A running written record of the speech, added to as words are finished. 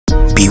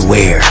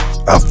Beware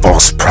of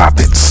false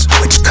prophets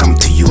which come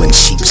to you in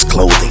sheep's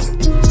clothing,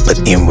 but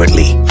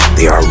inwardly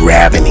they are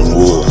ravening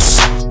wolves.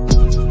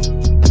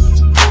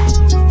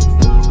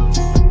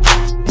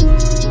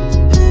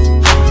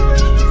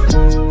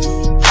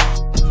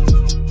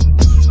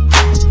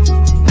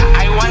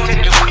 I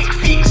wanted a quick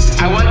fix.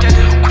 I wanted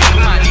quick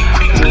money,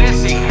 quick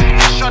blessing, a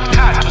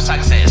shortcut to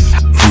success.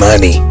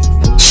 Money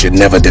should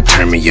never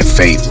determine your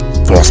faith,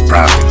 false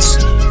prophets.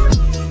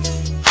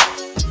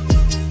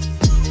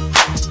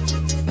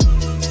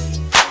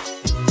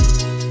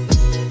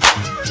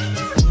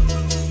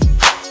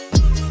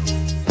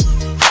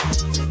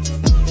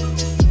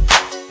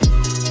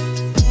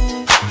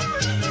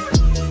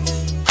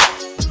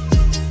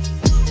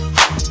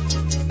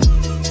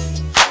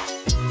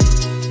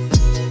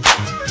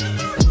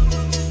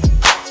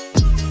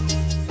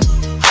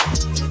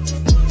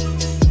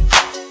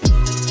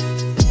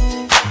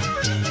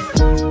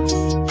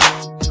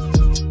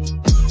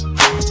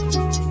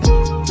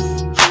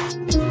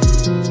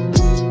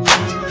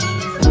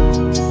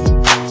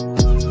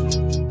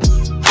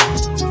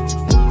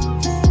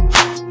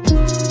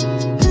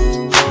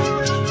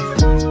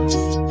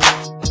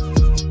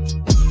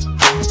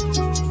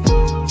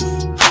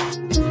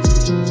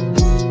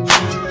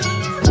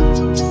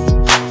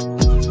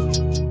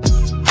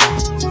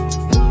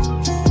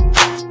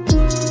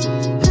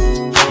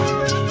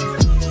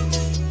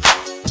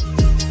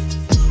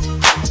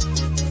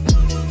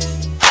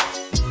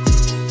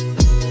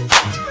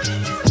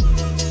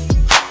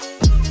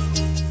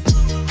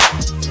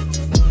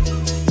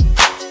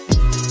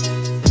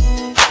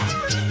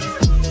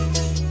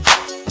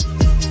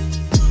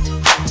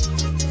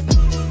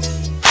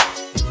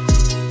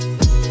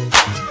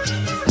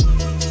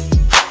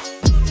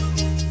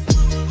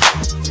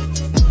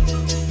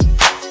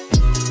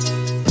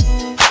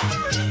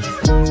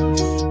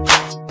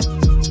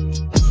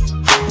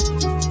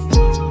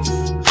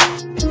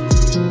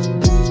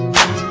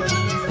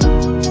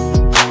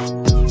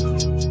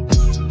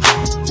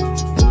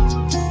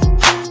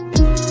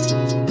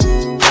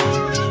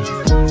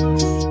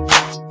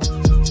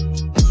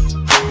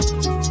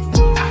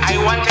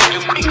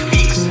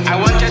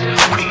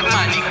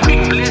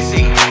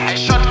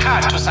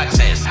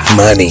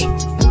 Money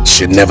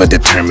should never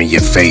determine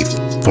your faith,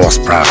 false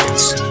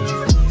prophets.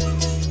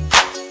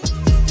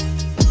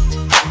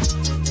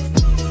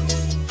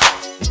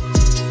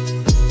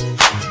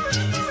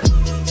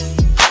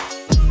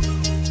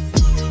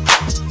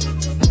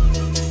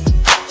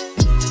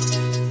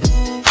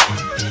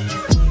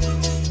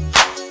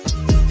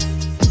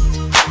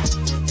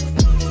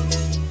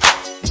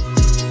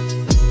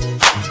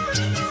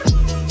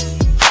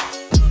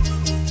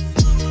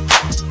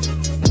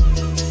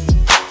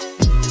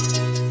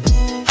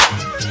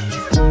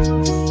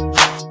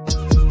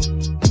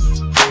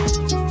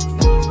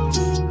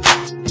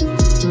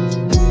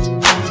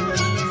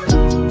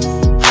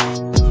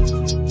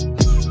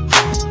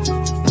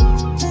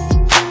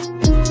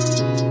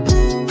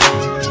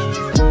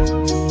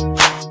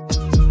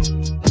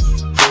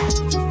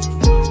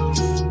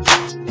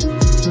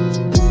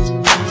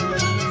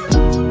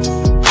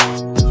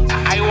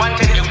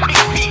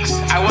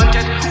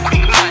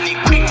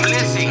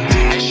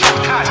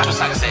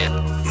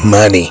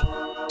 Money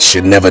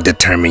should never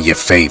determine your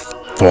faith,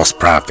 false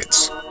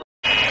prophets.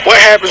 What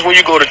happens when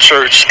you go to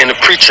church and the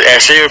preacher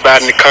asks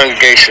everybody in the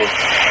congregation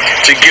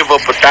to give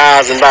up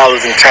 $1,000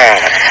 in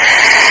tithe?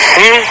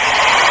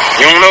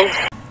 You don't know?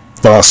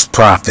 False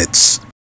prophets.